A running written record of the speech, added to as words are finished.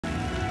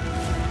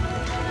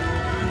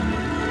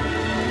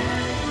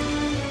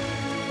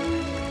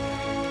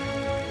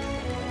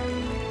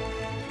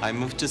I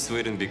moved to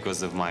Sweden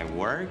because of my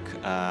work.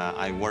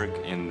 I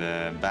work in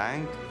the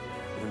bank.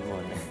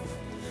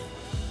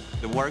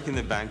 The work in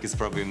the bank is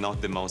probably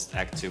not the most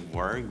active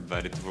work,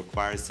 but it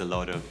requires a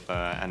lot of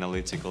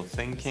analytical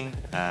thinking,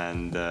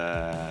 and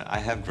I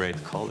have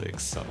great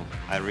colleagues, so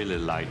I really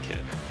like it.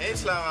 Hey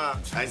Slava,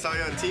 I saw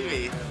you on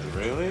TV.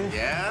 Really?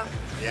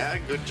 Yeah,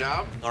 good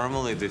job.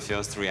 Normally the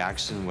first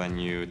reaction when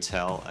you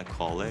tell a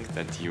colleague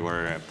that you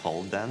are a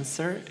pole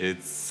dancer,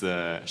 it's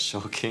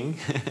shocking,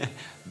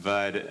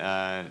 but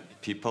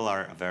people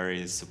are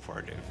very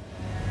supportive.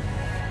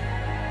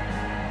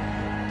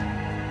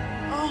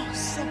 Oh,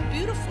 so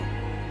beautiful.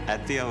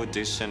 At the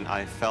audition,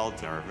 I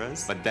felt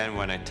nervous, but then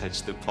when I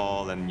touched the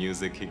pole and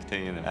music kicked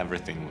in,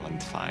 everything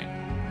went fine.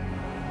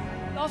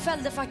 Jag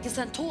fällde faktiskt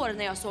en tår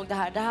när jag såg det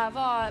här. Det här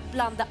var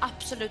bland det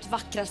absolut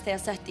vackraste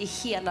jag sett i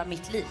hela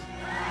mitt liv.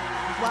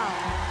 Wow.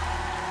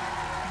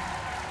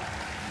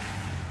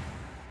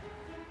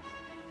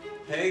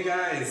 Hey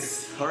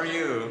guys, how are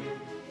you?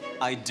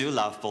 I do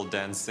love pole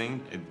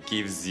dancing. It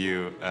gives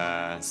you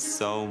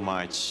so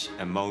much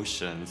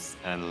emotions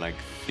and like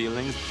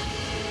feelings.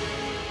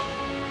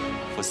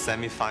 For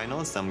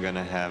semifinals, I'm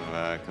gonna have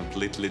a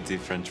completely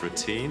different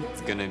routine.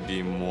 It's gonna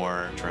be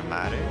more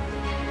dramatic.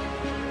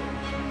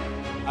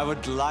 I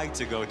would like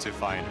to go to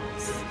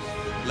finals.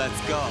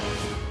 Let's go!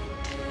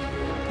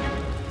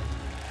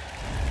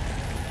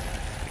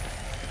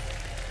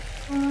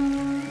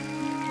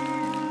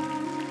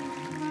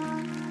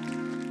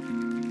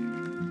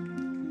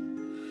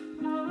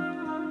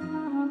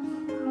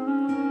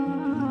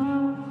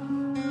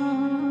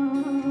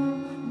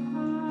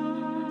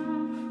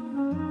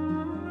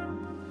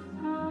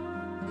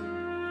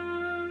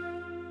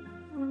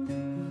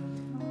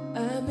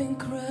 I've been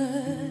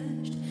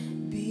crushed,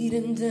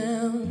 beaten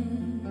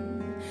down,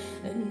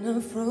 and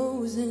I'm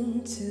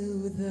frozen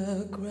to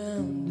the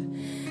ground.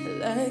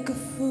 Like a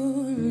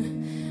fool,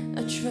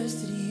 I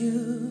trusted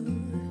you.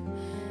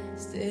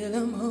 Still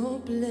I'm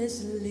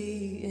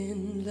hopelessly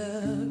in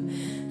love.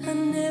 I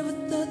never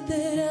thought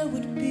that I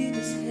would be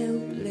this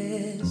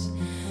helpless.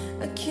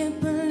 I can't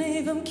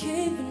believe I'm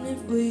keeping it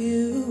for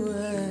you.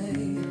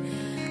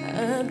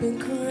 I've been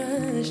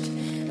crushed,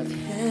 I've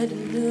had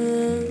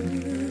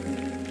enough.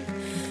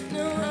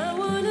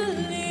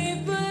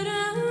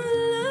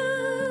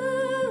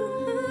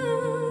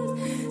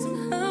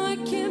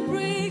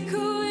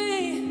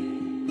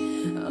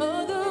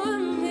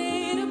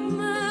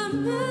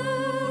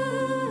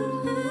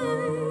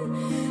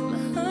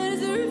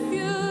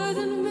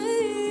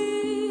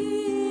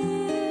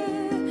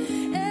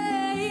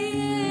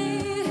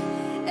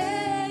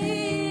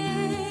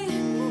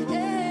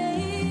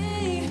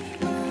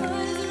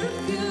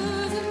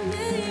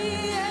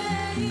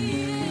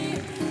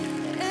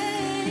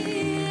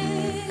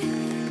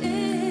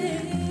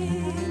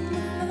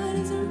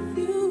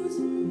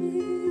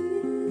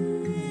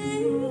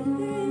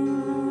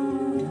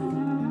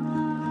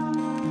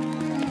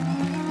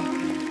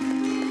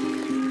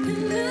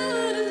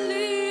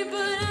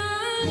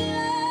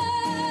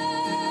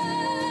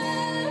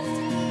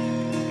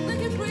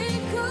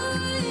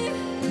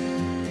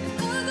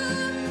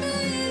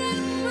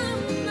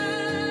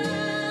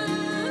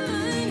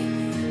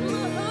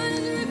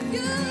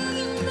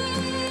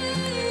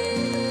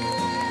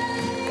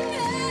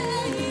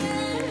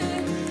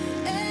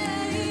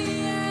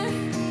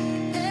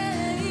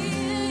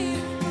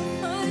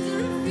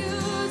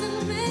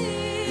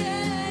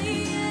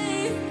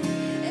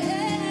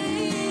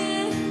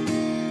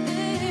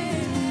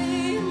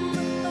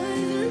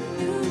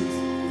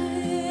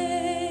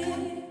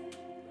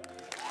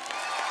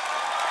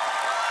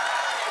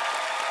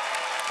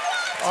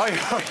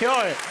 Oj, oj,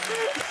 oj.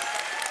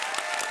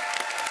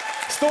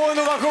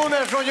 Stående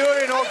ovationer från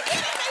Juryn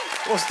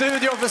och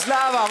studion för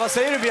Slava. Vad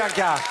säger du,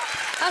 Bianca?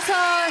 Alltså,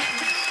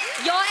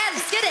 jag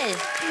älskar dig.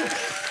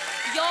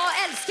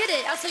 Jag älskar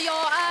dig. Alltså,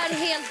 jag är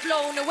helt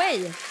blown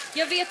away.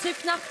 Jag vet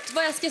typ knappt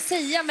vad jag ska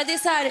säga, men det är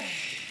så här...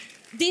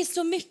 Det är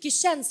så mycket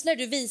känslor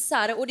du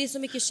visar och det är så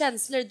mycket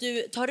känslor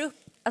du tar upp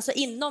alltså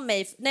inom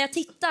mig. När jag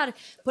tittar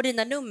på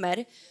dina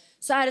nummer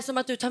så är det som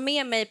att du tar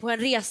med mig på en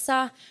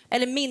resa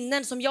eller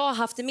minnen som jag har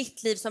haft i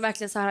mitt liv som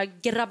verkligen så här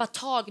har grabbat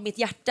tag i mitt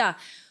hjärta.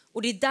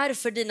 Och det är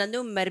därför dina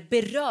nummer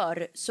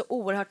berör så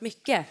oerhört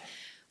mycket.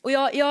 Och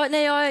jag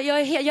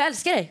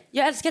älskar dig.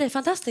 Jag älskar dig,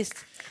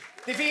 fantastiskt.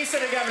 Det finns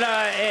den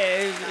gamla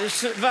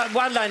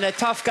one-liner,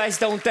 tough guys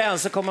don't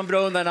dance, så kommer man bra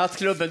undan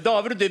nattklubben.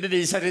 David och du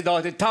bevisar idag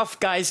att det är tough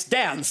guys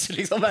dance,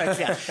 liksom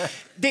verkligen.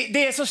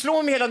 Det som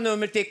slår med hela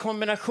numret är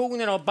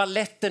kombinationen av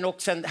balletten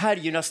och sen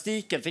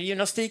herrgymnastiken. För i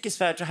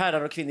gymnastikens värld så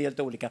herrar och kvinnor är helt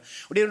olika.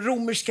 Och det är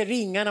romerska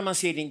ringarna man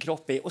ser din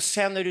kropp i. Och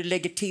sen när du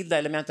lägger till det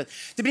elementet,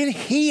 det blir en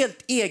helt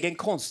egen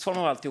konstform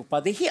av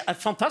alltihopa. Det är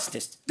helt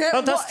fantastiskt.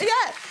 Fantastiskt.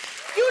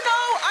 You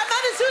know, I'm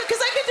not as good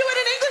because I can do it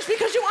in English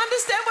because you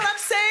understand what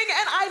I'm saying.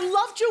 And I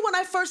loved you when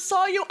I first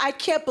saw you. I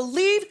can't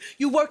believe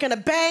you work in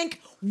a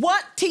bank.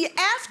 What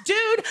TF,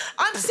 dude?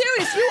 I'm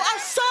serious. You are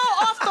so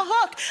off the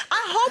hook.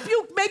 I hope you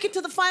make it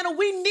to the final.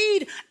 We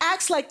need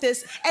acts like this.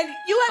 And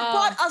you have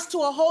brought us to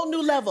a whole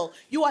new level.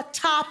 You are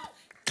top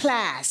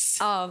class.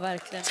 Ja,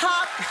 verkligen.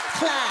 Top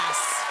class.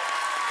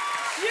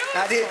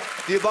 Ja,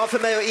 det är bara för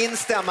mig att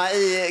instämma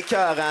i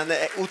kören.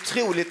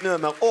 Otroligt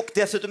nummer. Och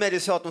dessutom är det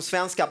så att de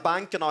svenska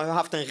bankerna har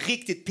haft en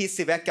riktigt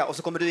pissig vecka och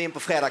så kommer du in på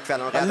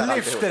fredagskvällen och räddar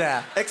alltihop. Lyfter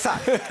det.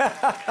 Exakt.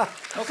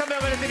 De kan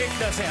behöva lite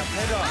rykte sen.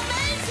 Det är bra.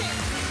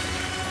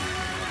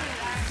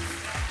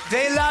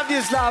 They love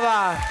you,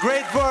 Slava.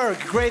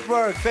 Great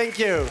work. Thank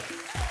you.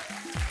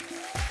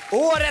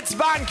 Årets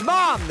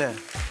bankman!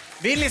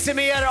 Vill ni se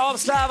mer av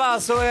Slava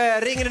så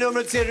ringer ni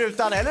numret till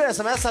rutan eller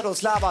smsar då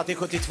Slava till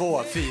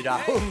 72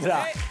 400.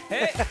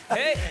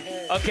 Hey.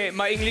 Okay,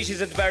 my English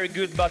isn't very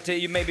good, but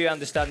you maybe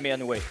understand me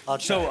anyway.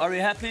 So, are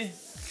you happy?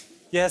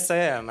 Yes, I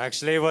am.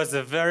 Actually, it was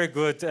a very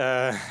good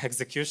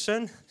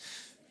execution.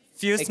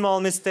 Few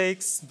small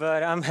mistakes,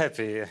 but I'm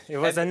happy. It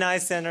was a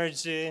nice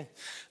energy.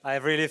 I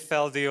really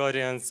felt the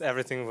audience.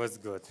 Everything was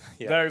good.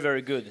 Yeah.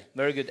 Very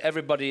good.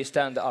 Everybody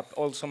stand up.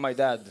 Also my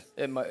dad.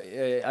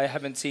 I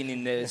haven't seen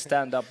him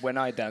stand up when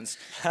I dance.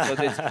 So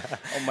this,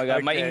 oh my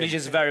God, my English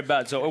is very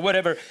bad. So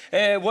whatever.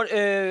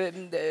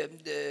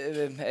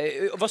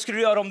 Vad skulle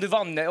du göra om du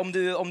vann?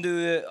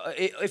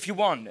 If you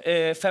won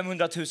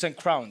 500 000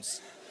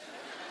 crowns.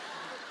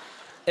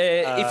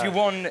 If you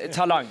won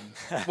Talang,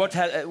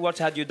 what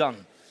had you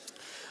done?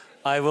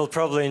 I will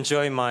probably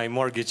enjoy my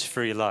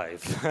mortgage-free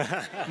life.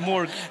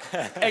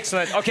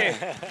 Excellent. Okay,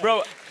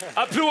 bro.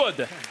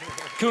 Applåd.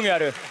 Kung är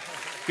du.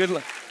 Good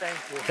luck.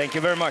 Thank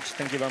you very much.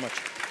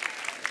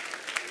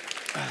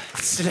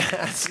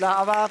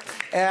 Slava.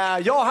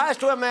 Ja, här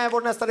står jag med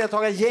vår nästa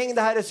deltagare Gäng.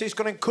 Det här är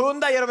syskonen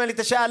Kunda. Ger dem en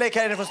lite kärlek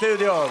här inne från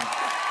studion.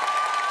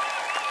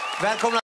 Välkomna.